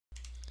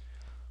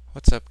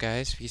What's up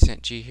guys,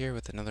 VcentG here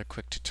with another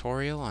quick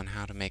tutorial on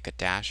how to make a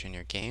dash in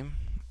your game.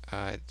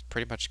 It's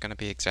pretty much going to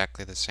be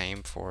exactly the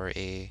same for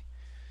a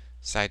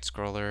side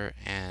scroller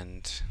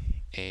and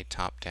a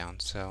top down,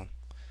 so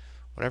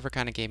whatever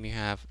kind of game you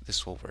have,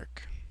 this will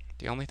work.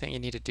 The only thing you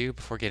need to do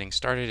before getting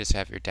started is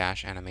have your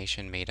dash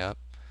animation made up.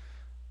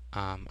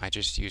 I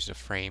just used a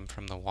frame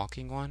from the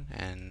walking one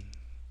and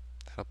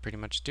that'll pretty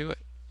much do it.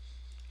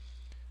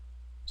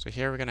 So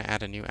here we're going to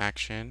add a new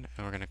action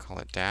and we're going to call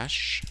it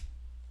dash.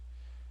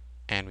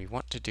 And we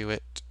want to do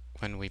it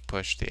when we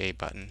push the A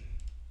button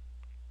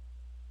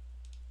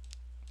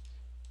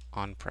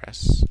on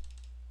press,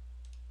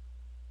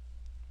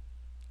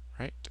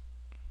 right?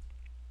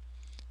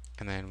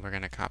 And then we're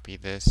going to copy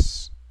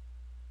this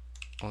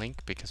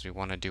link because we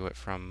want to do it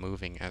from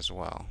moving as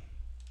well.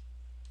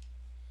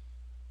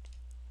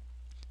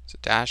 So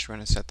dash, we're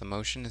going to set the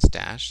motion as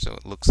dash so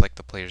it looks like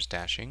the player's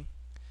dashing.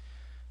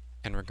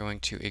 And we're going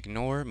to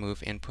ignore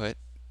move input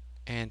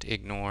and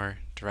ignore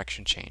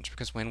direction change,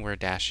 because when we're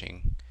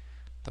dashing,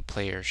 the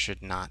player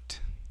should not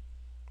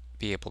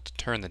be able to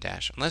turn the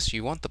dash. Unless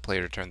you want the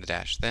player to turn the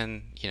dash,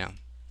 then,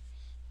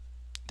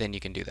 then you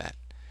can do that.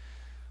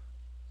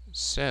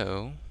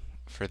 So,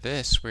 for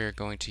this, we're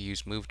going to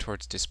use move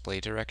towards display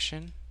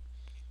direction.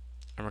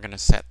 And we're going to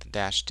set the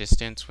dash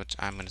distance, which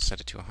I'm going to set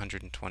it to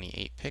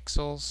 128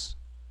 pixels.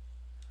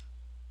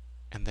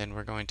 And then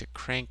we're going to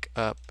crank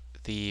up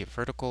the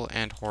vertical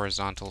and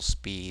horizontal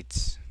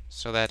speeds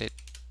so that it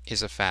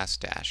is a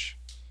fast dash.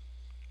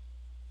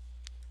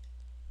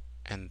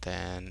 And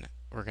then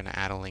we're going to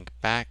add a link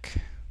back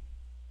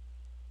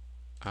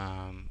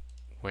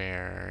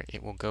where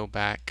it will go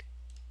back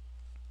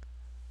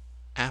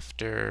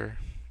after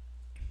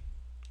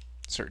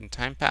certain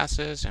time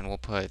passes, and we'll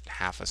put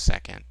half a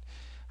second.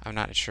 I'm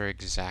not sure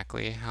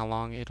exactly how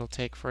long it'll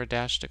take for a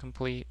dash to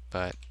complete,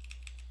 but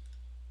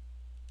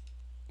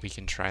we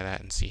can try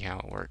that and see how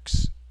it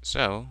works.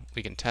 So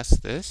we can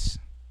test this.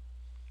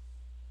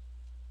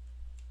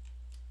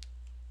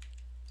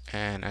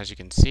 And as you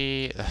can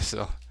see, that's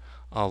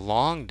a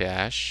long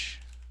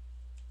dash,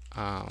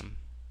 but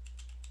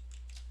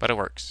it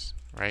works,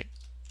 right?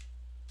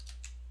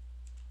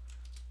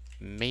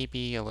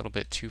 Maybe a little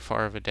bit too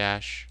far of a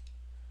dash.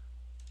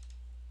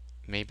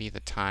 Maybe the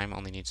time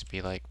only needs to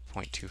be like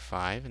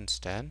 0.25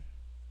 instead.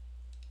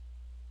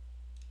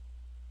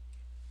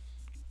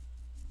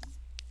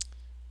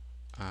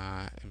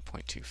 And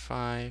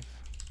 0.25.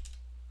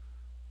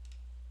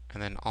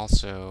 And then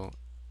also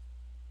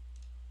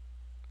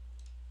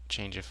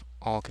change if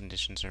all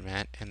conditions are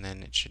met, and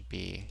then it should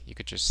be, you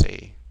could just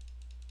say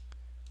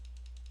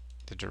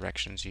the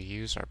directions you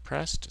use are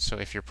pressed. So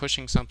if you're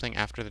pushing something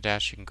after the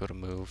dash, you can go to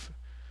move.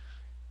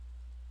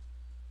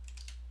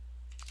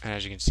 And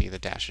as you can see, the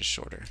dash is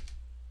shorter.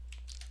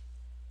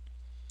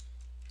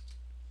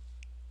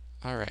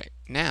 Alright,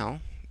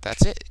 now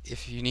that's it.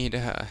 If you need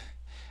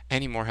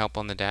any more help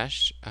on the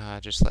dash,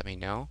 just let me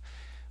know.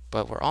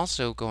 But we're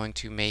also going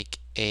to make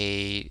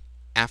a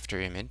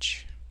after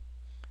image,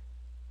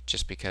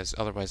 just because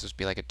otherwise this would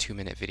be like a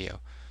 2-minute video.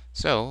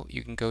 So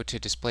you can go to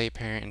display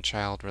parent and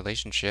child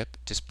relationship,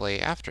 display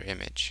after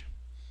image.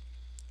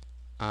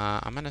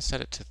 I'm going to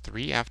set it to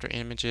 3 after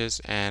images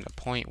and a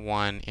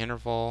 0.1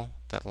 interval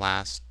that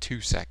lasts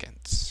 2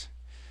 seconds.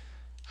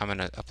 I'm going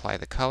to apply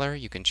the color.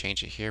 You can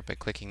change it here by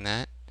clicking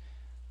that.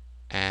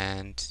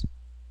 And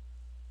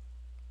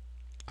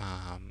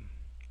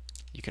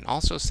you can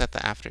also set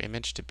the after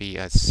image to be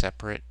a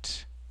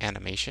separate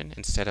animation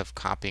instead of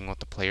copying what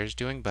the player's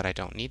doing, but I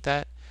don't need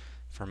that.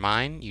 For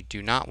mine, you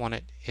do not want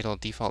it, it'll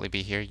defaultly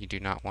be here, you do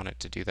not want it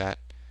to do that.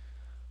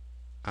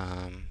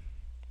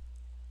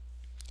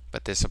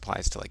 But this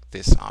applies to like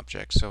this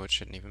object, so it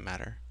shouldn't even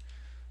matter.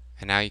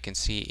 And now you can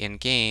see in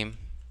game,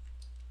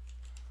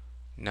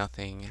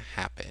 nothing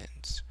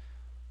happens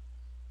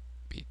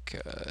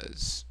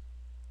because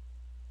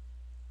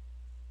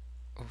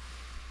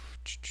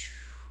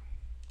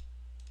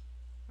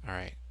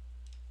alright,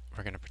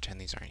 we're going to pretend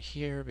these aren't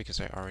here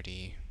because I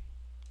already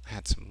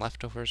had some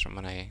leftovers from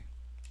when I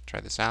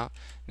tried this out.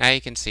 Now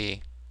you can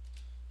see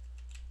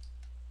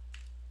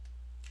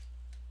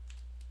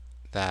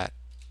that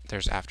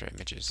there's after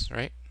images,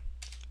 right?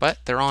 But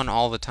they're on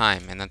all the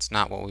time, and that's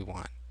not what we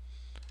want.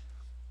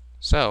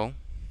 So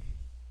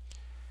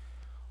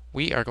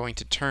we are going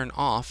to turn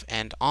off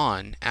and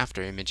on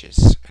after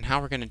images. And how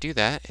we're going to do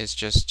that is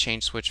just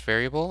change switch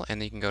variable, and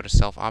then you can go to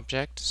self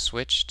object,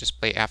 switch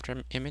display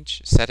after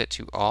image, set it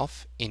to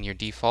off in your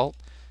default,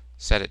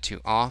 set it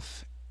to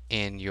off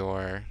in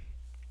your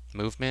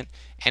movement.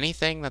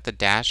 Anything that the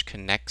dash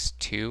connects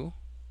to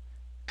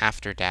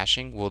after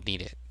dashing, we'll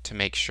need it to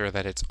make sure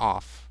that it's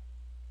off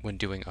when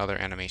doing other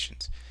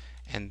animations.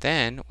 And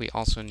then we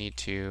also need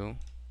to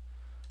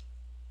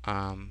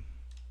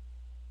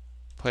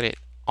put it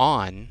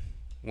on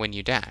when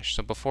you dash.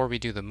 So before we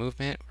do the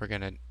movement, we're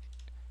going to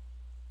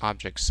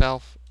object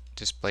self,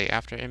 display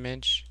after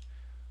image,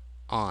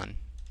 on.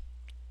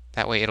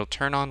 That way it'll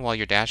turn on while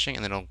you're dashing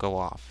and then it'll go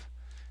off.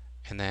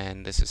 And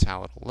then this is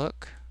how it'll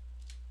look.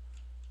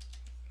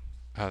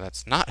 Oh,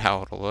 that's not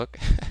how it'll look.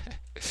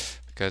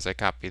 because I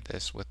copied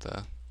this with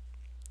the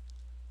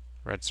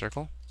red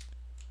circle.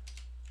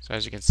 So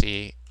as you can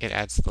see, it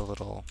adds the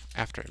little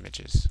after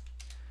images.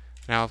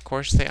 Now, of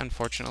course, they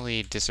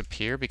unfortunately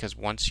disappear because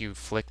once you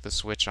flick the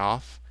switch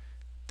off,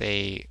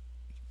 they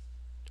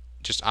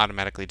just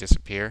automatically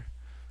disappear.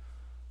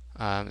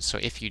 So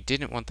if you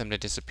didn't want them to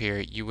disappear,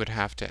 you would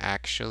have to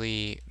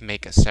actually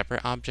make a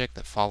separate object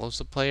that follows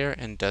the player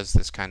and does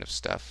this kind of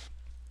stuff.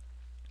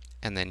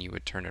 And then you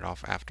would turn it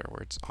off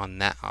afterwards on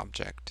that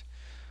object.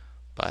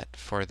 But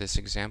for this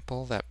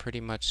example, that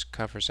pretty much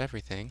covers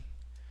everything.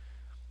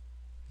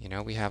 You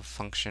know, we have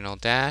functional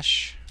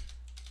dash.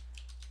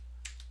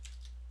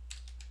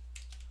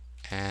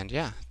 And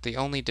yeah, the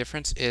only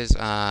difference is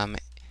in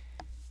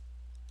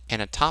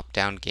a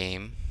top-down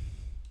game,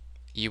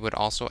 you would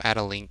also add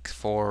a link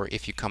for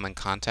if you come in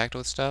contact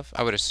with stuff.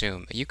 I would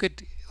assume you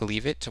could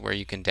leave it to where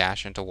you can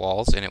dash into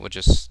walls and it would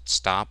just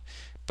stop,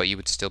 but you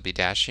would still be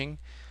dashing.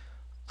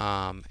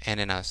 And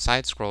in a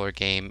side-scroller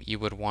game, you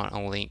would want a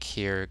link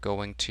here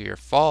going to your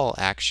fall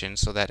action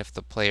so that if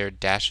the player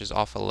dashes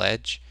off a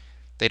ledge,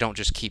 they don't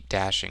just keep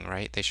dashing,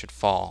 right? They should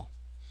fall.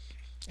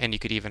 And you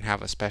could even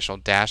have a special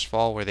dash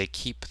fall where they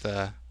keep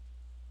the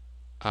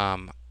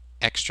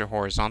extra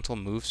horizontal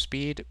move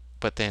speed,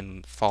 but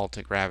then fall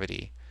to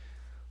gravity.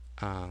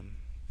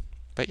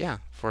 But yeah,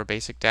 for a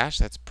basic dash,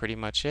 that's pretty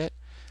much it.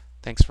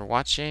 Thanks for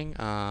watching.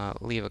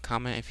 Leave a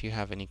comment if you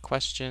have any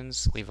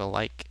questions. Leave a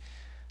like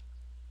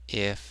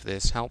if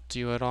this helped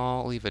you at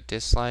all. Leave a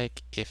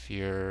dislike if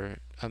you're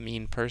a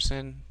mean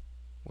person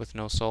with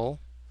no soul.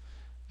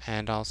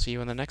 And I'll see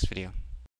you in the next video.